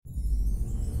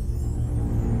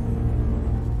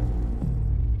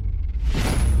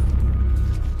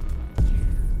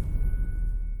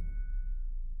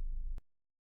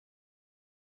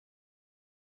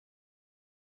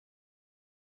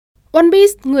One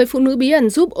Piece, người phụ nữ bí ẩn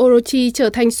giúp Orochi trở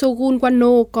thành Shogun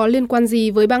Wano có liên quan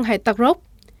gì với băng hải tặc Rock?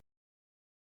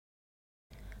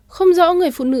 Không rõ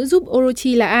người phụ nữ giúp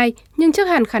Orochi là ai, nhưng chắc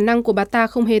hẳn khả năng của bà ta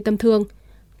không hề tầm thường.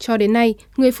 Cho đến nay,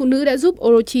 người phụ nữ đã giúp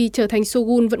Orochi trở thành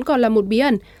Shogun vẫn còn là một bí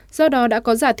ẩn, do đó đã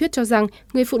có giả thuyết cho rằng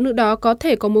người phụ nữ đó có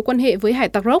thể có mối quan hệ với hải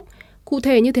tặc Rock. Cụ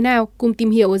thể như thế nào, cùng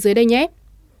tìm hiểu ở dưới đây nhé.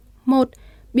 1.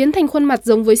 Biến thành khuôn mặt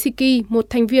giống với Shiki, một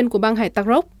thành viên của băng hải tặc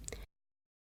Rock.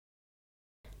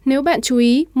 Nếu bạn chú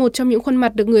ý, một trong những khuôn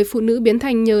mặt được người phụ nữ biến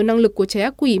thành nhờ năng lực của trái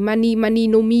ác quỷ Mani Mani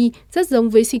no Mi rất giống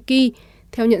với Shiki.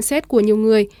 Theo nhận xét của nhiều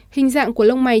người, hình dạng của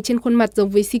lông mày trên khuôn mặt giống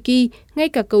với Shiki, ngay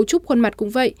cả cấu trúc khuôn mặt cũng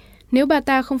vậy. Nếu bà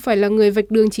ta không phải là người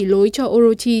vạch đường chỉ lối cho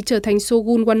Orochi trở thành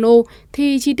Shogun Wano,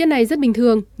 thì chi tiết này rất bình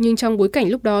thường, nhưng trong bối cảnh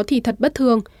lúc đó thì thật bất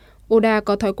thường. Oda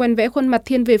có thói quen vẽ khuôn mặt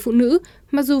thiên về phụ nữ,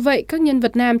 mặc dù vậy các nhân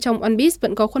vật nam trong One Piece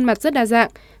vẫn có khuôn mặt rất đa dạng.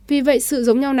 Vì vậy sự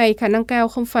giống nhau này khả năng cao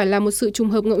không phải là một sự trùng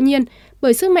hợp ngẫu nhiên,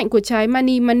 bởi sức mạnh của trái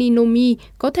Mani Mani no Mi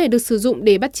có thể được sử dụng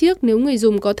để bắt chước nếu người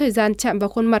dùng có thời gian chạm vào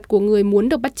khuôn mặt của người muốn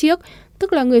được bắt chước,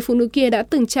 tức là người phụ nữ kia đã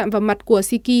từng chạm vào mặt của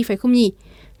Shiki phải không nhỉ?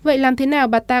 Vậy làm thế nào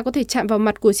bà ta có thể chạm vào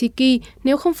mặt của Shiki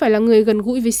nếu không phải là người gần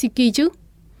gũi với Shiki chứ?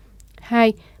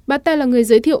 2. Bà ta là người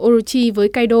giới thiệu Orochi với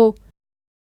Kaido.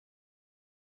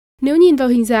 Nếu nhìn vào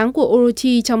hình dáng của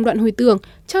Orochi trong đoạn hồi tưởng,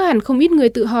 chắc hẳn không ít người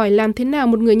tự hỏi làm thế nào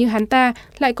một người như hắn ta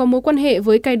lại có mối quan hệ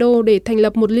với Kaido để thành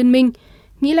lập một liên minh.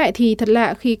 Nghĩ lại thì thật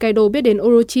lạ khi Kaido biết đến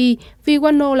Orochi vì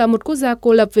Wano là một quốc gia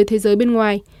cô lập về thế giới bên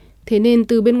ngoài. Thế nên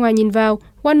từ bên ngoài nhìn vào,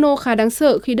 Wano khá đáng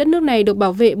sợ khi đất nước này được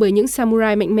bảo vệ bởi những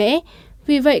samurai mạnh mẽ.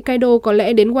 Vì vậy Kaido có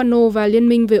lẽ đến Wano và liên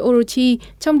minh với Orochi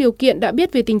trong điều kiện đã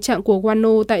biết về tình trạng của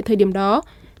Wano tại thời điểm đó.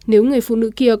 Nếu người phụ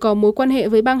nữ kia có mối quan hệ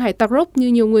với băng hải tặc Rock như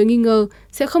nhiều người nghi ngờ,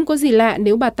 sẽ không có gì lạ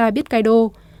nếu bà ta biết Kaido.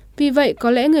 Vì vậy,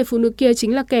 có lẽ người phụ nữ kia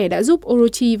chính là kẻ đã giúp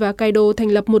Orochi và Kaido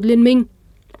thành lập một liên minh.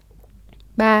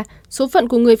 3. Số phận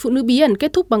của người phụ nữ bí ẩn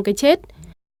kết thúc bằng cái chết.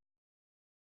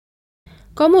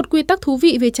 Có một quy tắc thú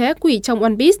vị về trái ác quỷ trong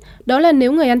One Piece, đó là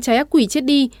nếu người ăn trái ác quỷ chết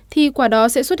đi, thì quả đó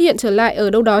sẽ xuất hiện trở lại ở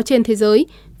đâu đó trên thế giới.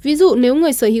 Ví dụ nếu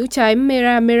người sở hữu trái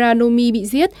Mera Mera no Mi bị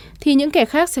giết, thì những kẻ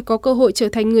khác sẽ có cơ hội trở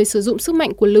thành người sử dụng sức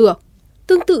mạnh của lửa.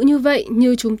 Tương tự như vậy,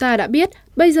 như chúng ta đã biết,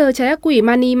 bây giờ trái ác quỷ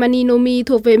Mani Mani no Mi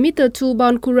thuộc về Mr. Two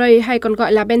Bon Curei hay còn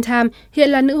gọi là Bentham, hiện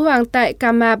là nữ hoàng tại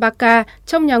Kamabaka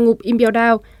trong nhà ngục Impel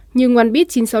Down. Nhưng One Piece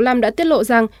 965 đã tiết lộ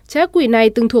rằng trái ác quỷ này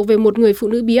từng thuộc về một người phụ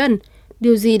nữ bí ẩn.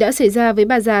 Điều gì đã xảy ra với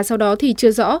bà già sau đó thì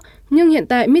chưa rõ, nhưng hiện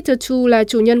tại Mr. Two là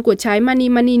chủ nhân của trái Mani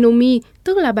Mani no Mi,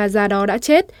 tức là bà già đó đã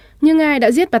chết. Nhưng ai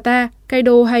đã giết bà ta,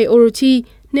 Kaido hay Orochi?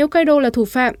 Nếu Kaido là thủ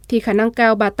phạm thì khả năng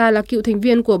cao bà ta là cựu thành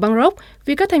viên của băng Rock,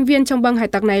 vì các thành viên trong băng hải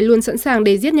tặc này luôn sẵn sàng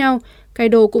để giết nhau.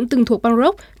 Kaido cũng từng thuộc băng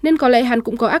Rock nên có lẽ hắn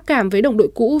cũng có ác cảm với đồng đội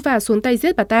cũ và xuống tay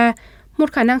giết bà ta.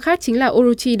 Một khả năng khác chính là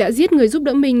Orochi đã giết người giúp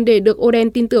đỡ mình để được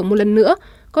Oden tin tưởng một lần nữa.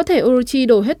 Có thể Orochi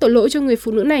đổ hết tội lỗi cho người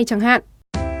phụ nữ này chẳng hạn.